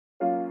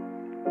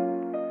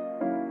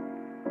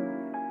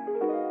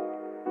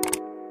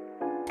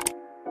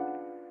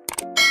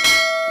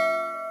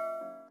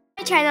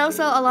channel.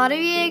 So a lot of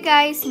you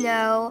guys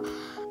know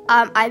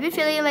I've been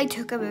feeling like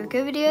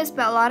Tokabuka videos,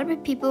 but a lot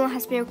of people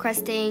has been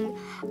requesting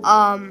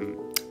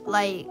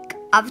like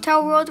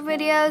Avatar World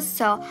videos.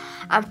 So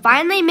I'm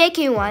finally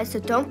making one. So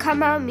don't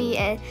come at me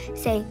and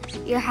saying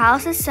your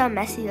house is so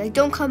messy. Like,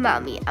 don't come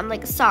at me. I'm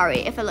like,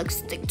 sorry if it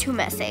looks like, too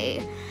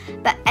messy.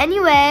 But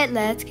anyway,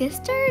 let's get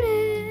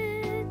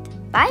started.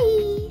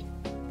 Bye.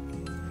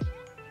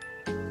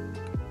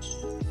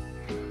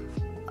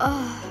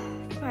 Oh,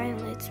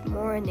 finally it's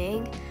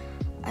morning.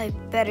 I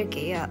better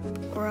get up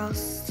or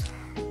else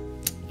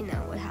you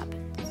know what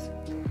happens.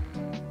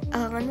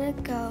 I'm gonna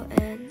go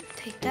and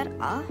take that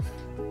off.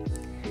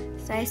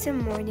 It's nice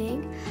and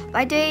morning.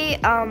 By the way,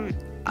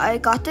 I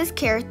got this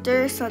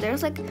character, so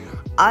there's like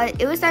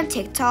it was on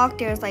TikTok.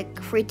 There's like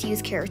free to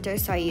use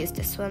characters, so I used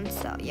this one.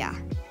 So yeah.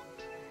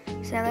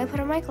 So now I'm gonna put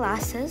on my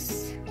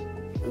glasses.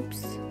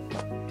 Oops.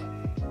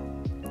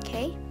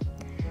 Okay.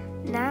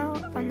 Now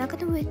I'm not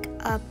gonna wake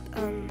up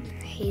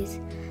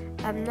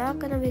I'm not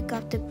gonna wake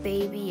up the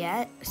baby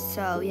yet.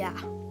 So yeah.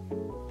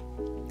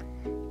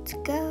 Let's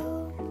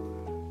go.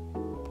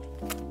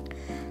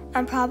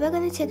 I'm probably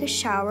gonna take a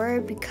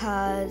shower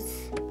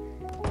because,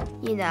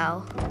 you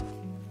know,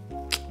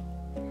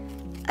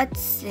 let's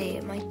see,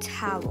 my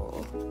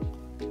towel.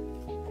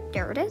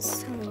 There it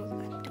is. I'm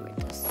gonna do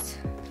this.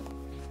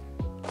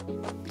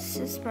 This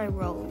is my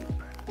robe.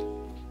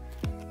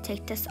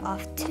 Take this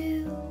off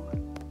too.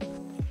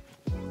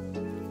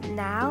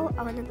 Now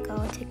I'm gonna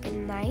go take a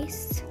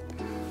nice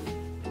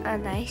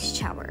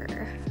shower.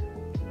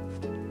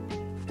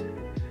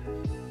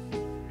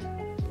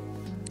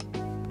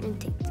 And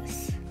take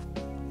this.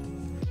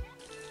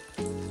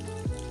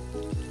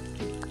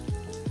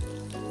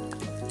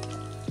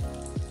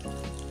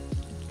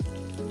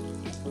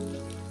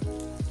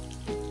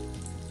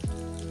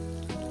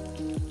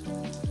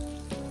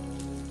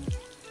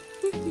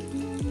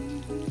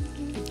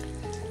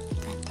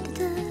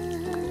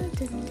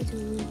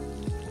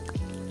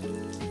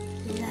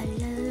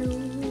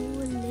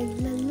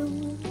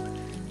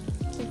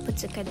 Put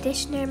some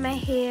conditioner in my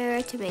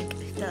hair to make it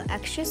feel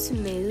extra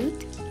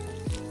smooth.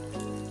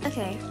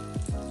 Okay.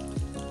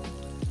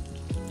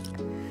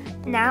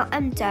 Now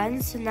I'm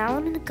done. So now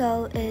I'm gonna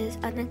go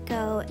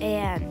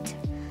and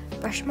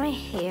brush my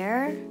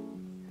hair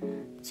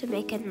to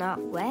make it not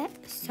wet.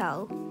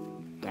 So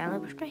now I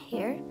brush my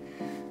hair.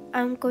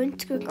 I'm gonna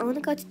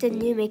go to the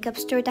new makeup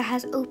store that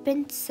has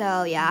opened.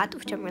 So yeah,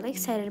 which I'm really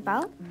excited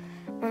about.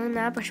 I'm gonna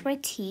now brush my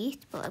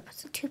teeth, but I put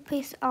some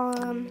toothpaste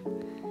on.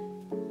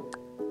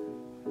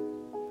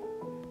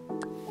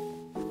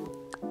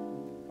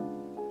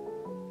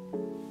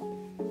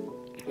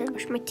 I'm gonna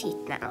brush my teeth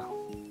now.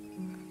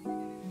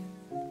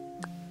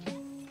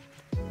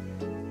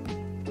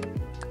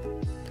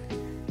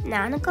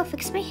 Now I'm gonna go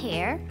fix my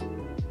hair.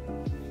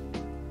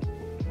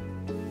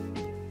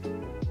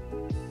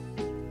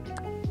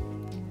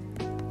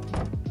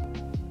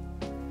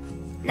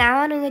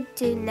 Now what I'm gonna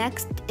do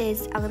next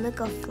is I'm gonna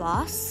go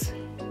floss.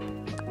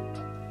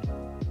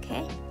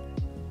 Okay.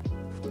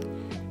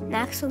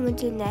 Next what I'm gonna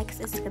do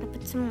next is gonna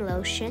put some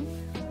lotion.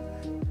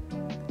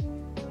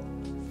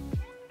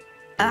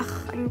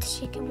 Ugh, I need to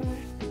shake it more.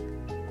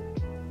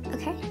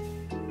 Okay.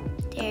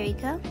 There we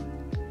go.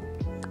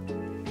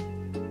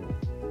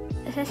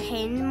 This is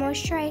hand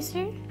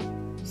moisturizer.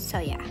 So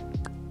yeah.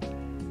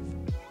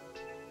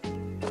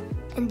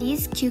 And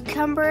these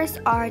cucumbers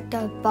are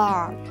the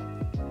bomb.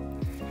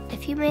 A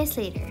few minutes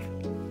later,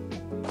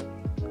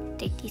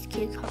 take these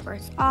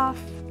cucumbers off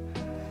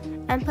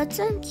and put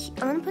some.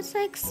 I'm gonna put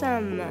like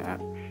some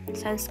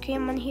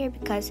sunscreen on here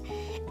because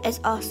it's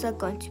also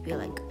going to be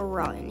like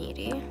raw and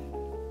needy.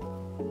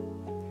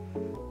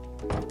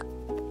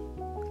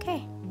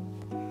 Okay,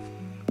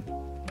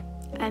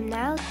 I'm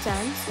now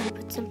done. So I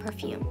put some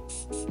perfume.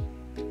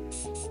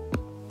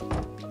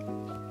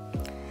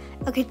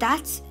 Okay,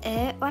 that's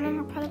it. What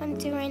I'm probably gonna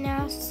do right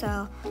now.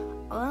 So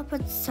I'll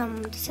put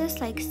some, this is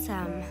like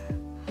some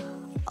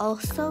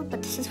also,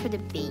 but this is for the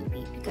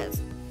baby because,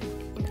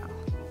 you know,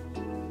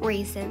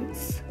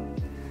 reasons.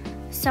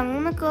 So I'm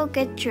gonna go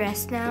get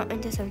dressed now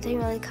into something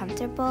really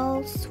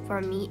comfortable for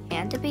me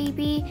and the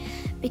baby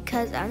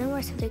because I wanna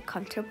wear something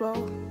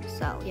comfortable.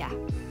 So yeah,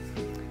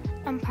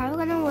 I'm probably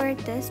gonna wear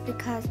this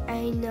because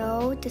I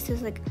know this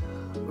is like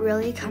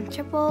really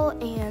comfortable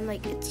and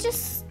like it's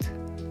just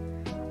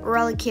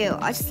really cute.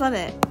 I just love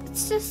it.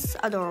 It's just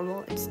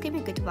adorable. It's giving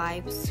me good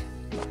vibes.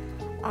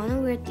 I want to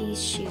wear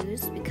these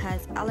shoes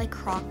because I like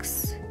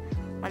Crocs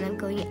when I'm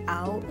going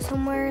out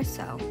somewhere.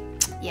 So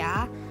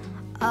yeah.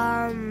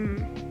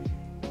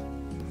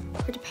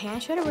 For the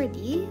pants, should I wear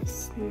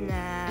these?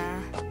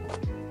 Nah,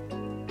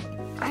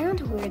 I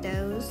don't wear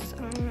those.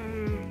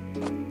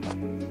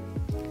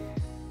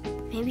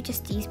 Maybe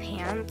just these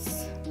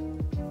pants.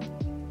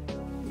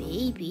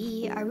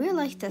 Maybe. I really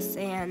like this,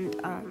 and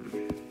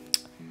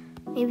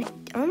maybe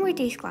I'm gonna wear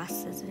these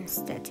glasses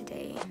instead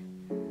today.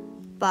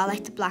 But I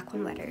like the black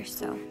one better,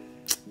 so.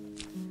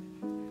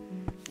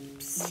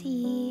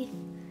 See,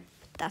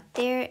 put that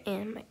there,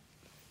 and my.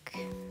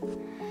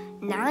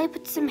 Now I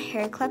put some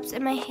hair clips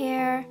in my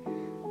hair.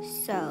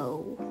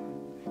 So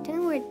I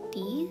think wear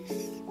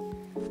these.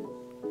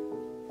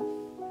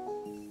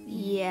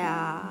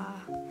 Yeah.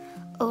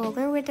 Oh, I'm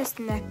gonna wear this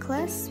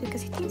necklace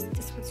because I think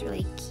this one's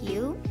really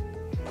cute.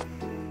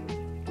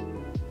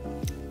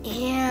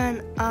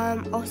 And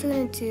also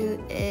gonna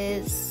do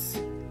is,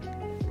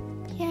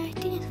 yeah, I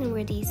think I'm gonna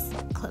wear these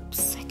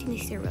clips. I think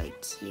these are really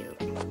cute.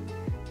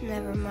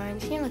 Never mind, I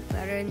think I look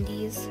better in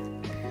these.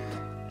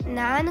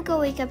 Now I'm gonna go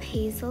wake up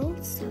Hazel,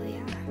 so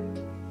yeah.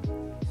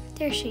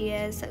 There she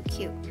is, so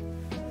cute.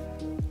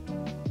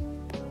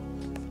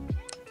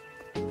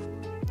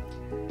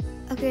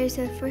 Okay,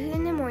 so first thing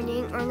in the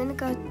morning, I'm gonna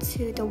go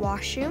to the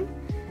washroom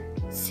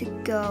to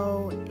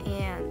go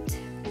and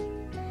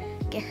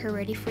get her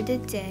ready for the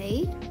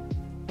day.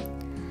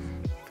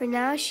 For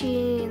now,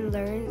 she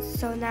learns.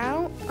 So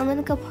now, I'm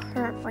gonna go put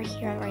her right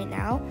here right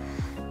now.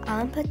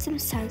 I'm gonna put some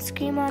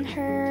sunscreen on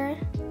her.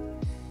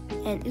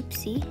 And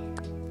oopsie.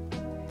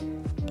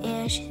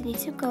 And she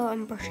needs to go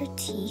and brush her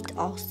teeth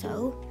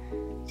also.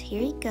 So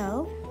here you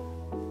go.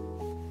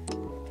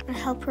 I'll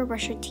help her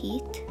brush her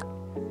teeth.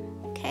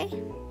 Okay.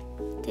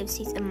 This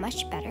is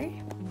much better.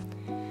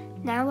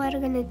 Now what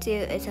I'm gonna do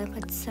is I'll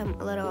put some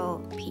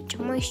little peach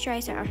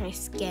moisturizer on her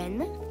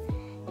skin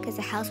because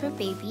it helps with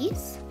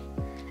babies.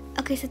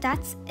 Okay, so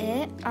that's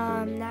it.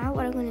 Now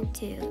what I'm gonna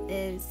do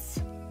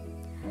is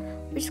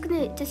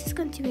this is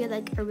going to be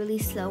like a really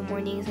slow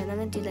morning, so I'm not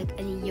gonna do like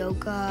any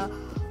yoga,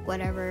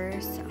 whatever.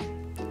 So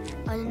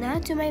I'll now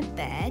do my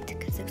bed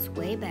because it's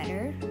way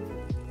better.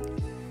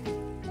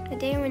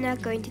 Today we're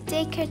not going to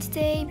daycare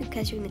today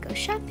because we're gonna go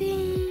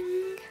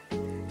shopping.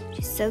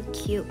 She's so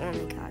cute, oh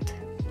my god.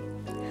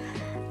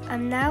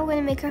 I'm now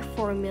gonna make her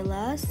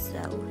formula.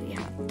 So we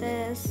have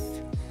this.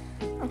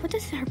 I'll put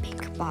this in her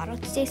pink bottle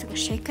today, so I'm gonna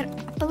shake it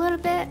up a little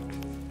bit.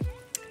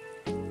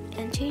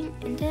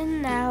 And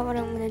then now what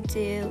I'm gonna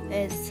do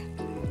is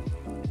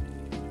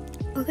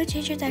we're gonna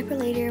change her diaper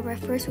later, but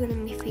first we're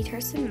gonna feed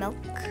her some milk.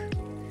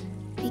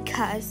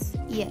 Because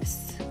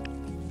yes,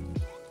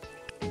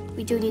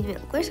 we do need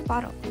milk. Where's the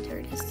bottle? Oh, there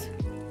it is.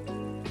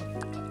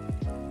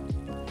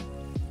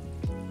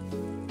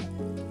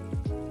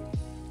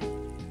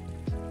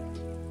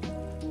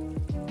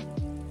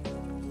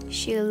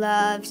 She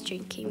loves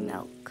drinking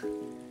milk.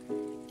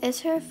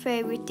 It's her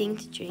favorite thing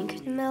to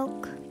drink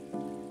milk.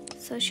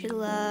 So she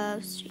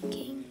loves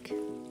drinking.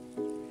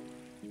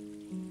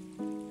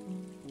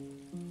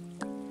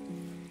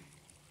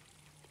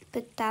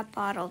 Put that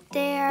bottle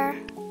there.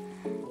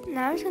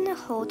 Now I'm just gonna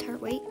hold her.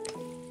 Wait.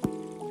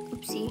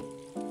 Oopsie.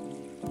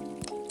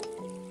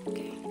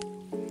 Okay.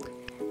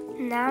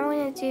 Now what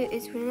I'm gonna do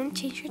is we're gonna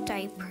change her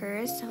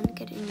diaper. So I'm gonna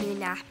get a new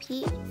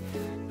nappy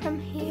from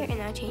here,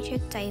 and I'll change her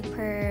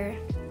diaper.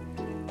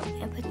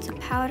 And put some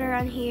powder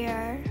on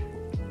here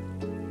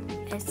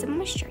and some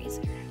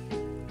moisturizer.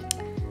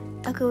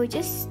 Okay, we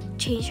just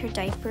changed her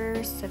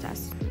diapers, so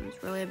that's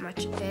really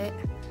much it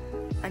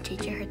on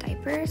changing her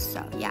diapers.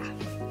 So yeah,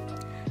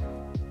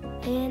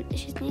 and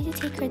she needs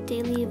to take her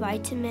daily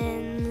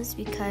vitamins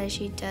because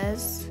she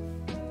does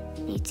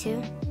need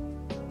to.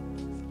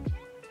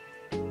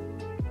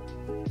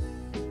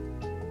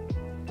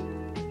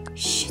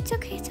 Shh, it's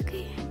okay, it's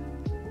okay.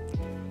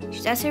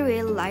 She doesn't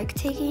really like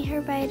taking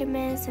her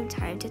vitamins from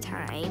time to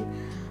time,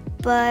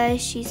 but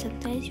she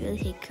sometimes really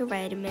takes her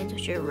vitamins,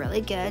 which are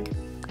really good.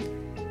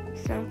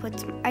 So I'm gonna put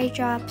some eye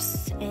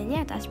drops, and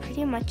yeah, that's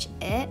pretty much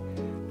it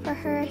for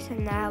her. So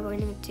now what we're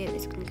gonna do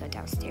is gonna go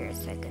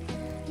downstairs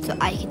so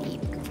I can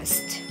eat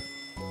breakfast.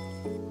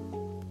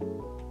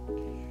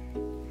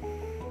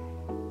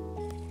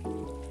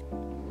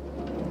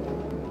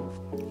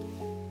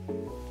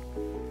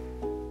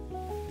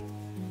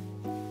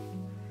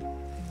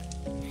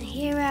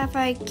 Here we have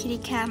our kitty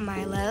cat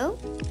Milo.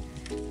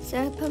 So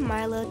I put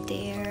Milo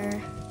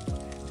there.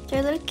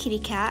 Their little kitty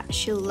cat.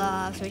 She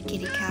loves her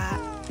kitty cat.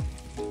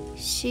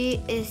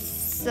 She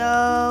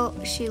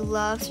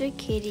loves her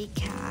kitty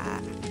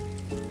cat.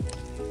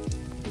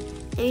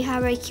 And we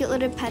have our cute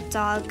little pet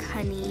dog,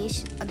 Honey.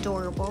 She's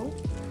adorable.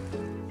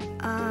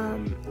 I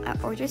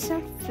ordered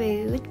some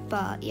food,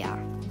 but yeah.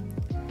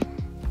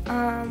 What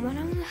I'm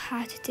gonna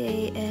have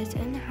today is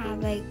I'm gonna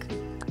have like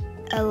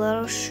a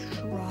little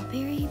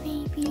strawberry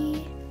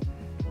maybe.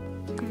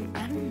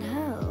 I don't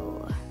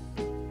know.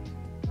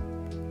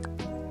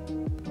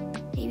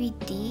 Maybe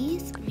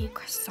these, maybe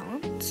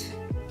croissant.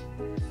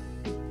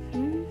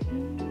 I'm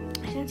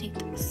gonna take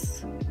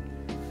this.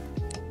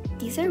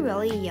 These are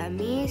really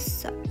yummy,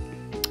 so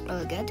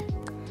really good.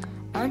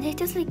 I'm gonna take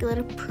this like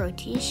little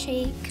protein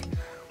shake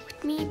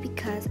with me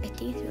because I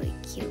think it's really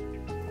cute.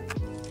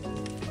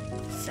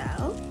 So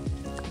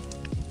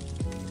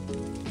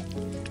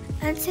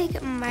I'll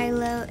take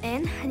Milo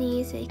and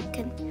Honey so I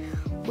can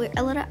wear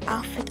a little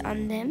outfit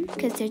on them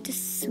because they're the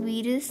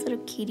sweetest little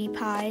cutie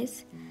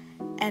pies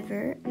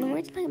ever. And I'm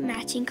wearing like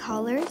matching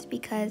collars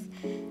because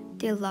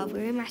they love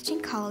wearing matching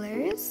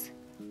collars.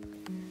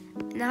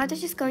 Now they're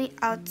just going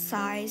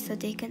outside so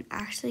they can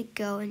actually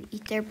go and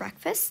eat their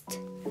breakfast.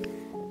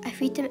 I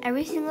feed them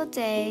every single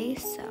day,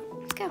 so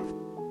let's go.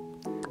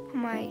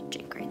 My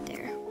drink right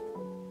there.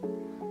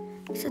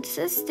 So this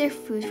is their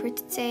food for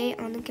today.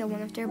 I'm gonna get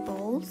one of their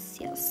bowls.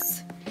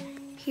 Yes.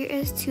 Here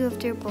is 2 of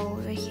their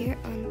bowls right here.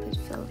 I'm gonna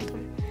fill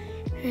them.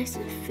 Here's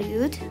the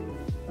food.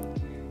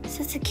 This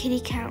is a kitty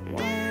cat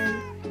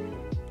one.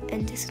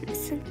 And this one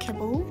is some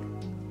kibble.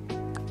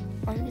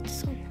 I'm gonna get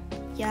this one.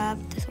 Yeah,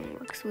 this one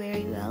works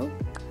very well.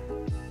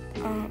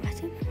 I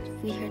think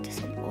we heard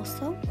this one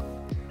also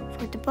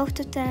for the both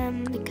of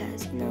them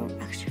because, you know,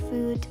 extra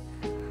food.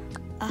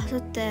 Also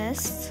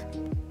this,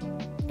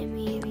 and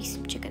maybe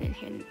some chicken in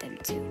here in them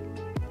too.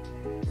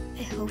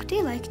 I hope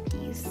they like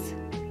these.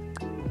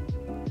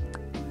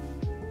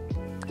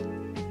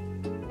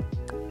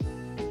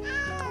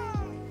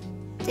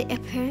 They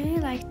apparently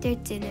like their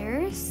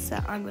dinners, so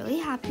I'm really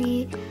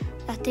happy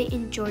that they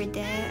enjoyed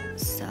it.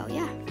 So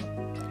yeah.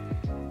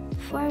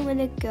 Before I'm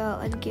gonna go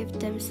and give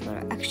them some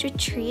little extra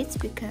treats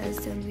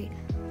because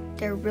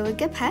they're really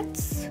good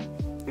pets.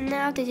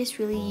 Now they just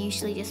really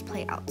usually just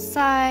play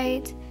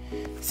outside.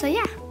 So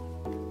yeah.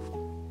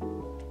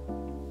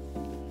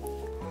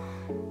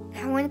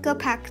 I'm gonna go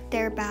pack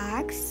their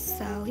bags.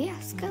 So yeah,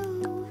 let's go.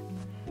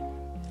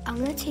 I'm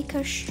gonna take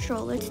her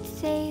stroller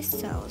today,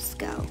 so let's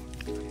go.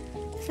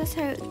 This is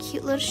her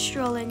cute little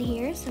stroller in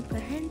here, so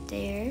put her in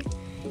there.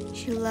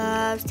 She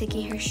loves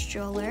taking her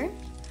stroller.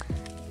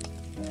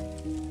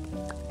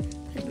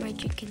 Put my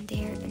drink in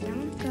there, and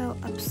I'm gonna go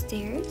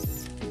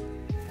upstairs.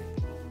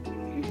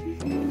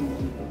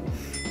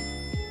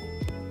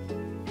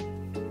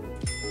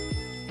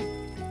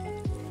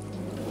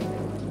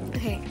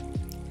 Okay,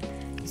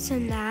 so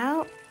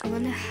now I'm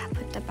gonna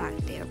put the bag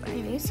there. But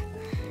anyways,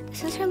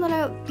 this is her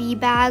little bee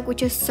bag,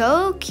 which is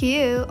so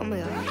cute. Oh my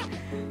god.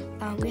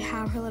 We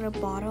have her little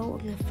bottle.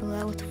 I'm gonna fill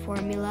it with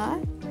formula.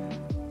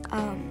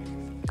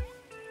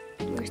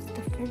 Where's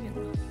the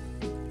formula?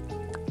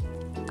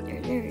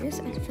 There it is.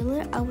 And fill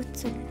it out with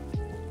some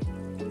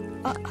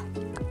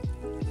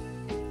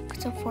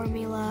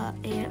formula,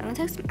 and I'm gonna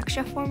take some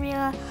extra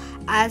formula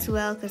as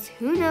well, because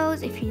who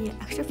knows if you need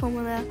extra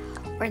formula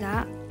or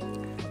not.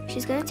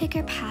 She's gonna take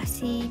her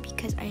passy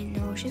because I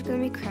know she's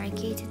gonna be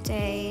cranky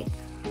today.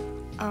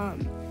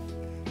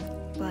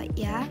 But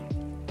yeah.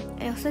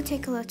 I also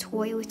take a little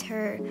toy with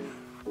her.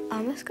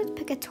 Let's go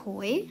pick a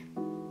toy.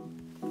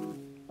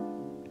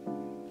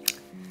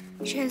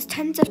 She has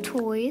tons of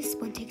toys. I'm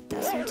gonna take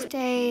this one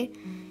today.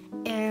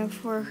 And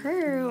for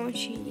her, when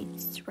she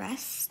needs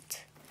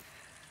rest.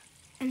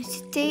 And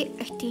today,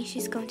 I think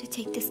she's going to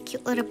take this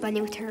cute little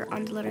bunny with her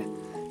on the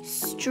little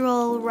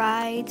stroll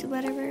ride,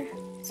 whatever.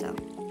 So,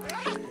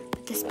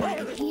 put this bag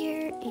in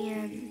here,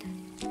 and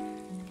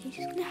I think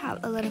she's gonna have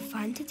a little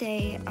fun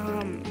today.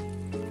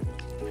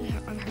 Put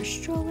her on her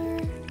stroller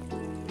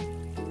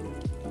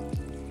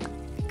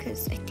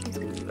because I think it's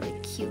gonna be really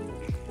cute.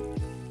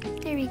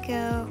 There we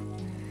go.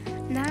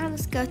 Now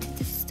let's go to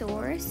the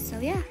store. So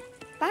yeah,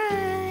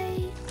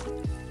 bye.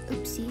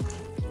 Oopsie,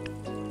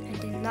 I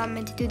did not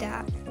mean to do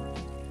that.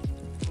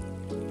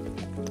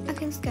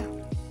 Okay, let's go.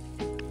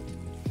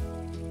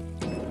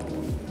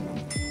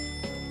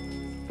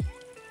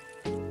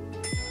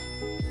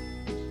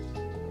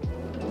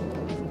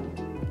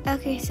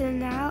 Okay, so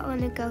now I'm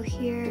gonna go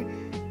here.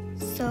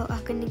 So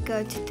I'm gonna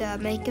go to the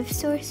makeup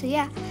store. So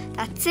yeah,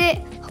 that's it.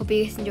 Hope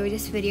you guys enjoyed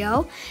this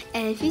video.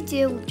 And if you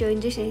do enjoy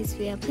this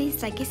video,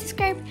 please like and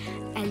subscribe.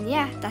 And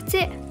yeah, that's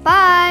it.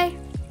 Bye!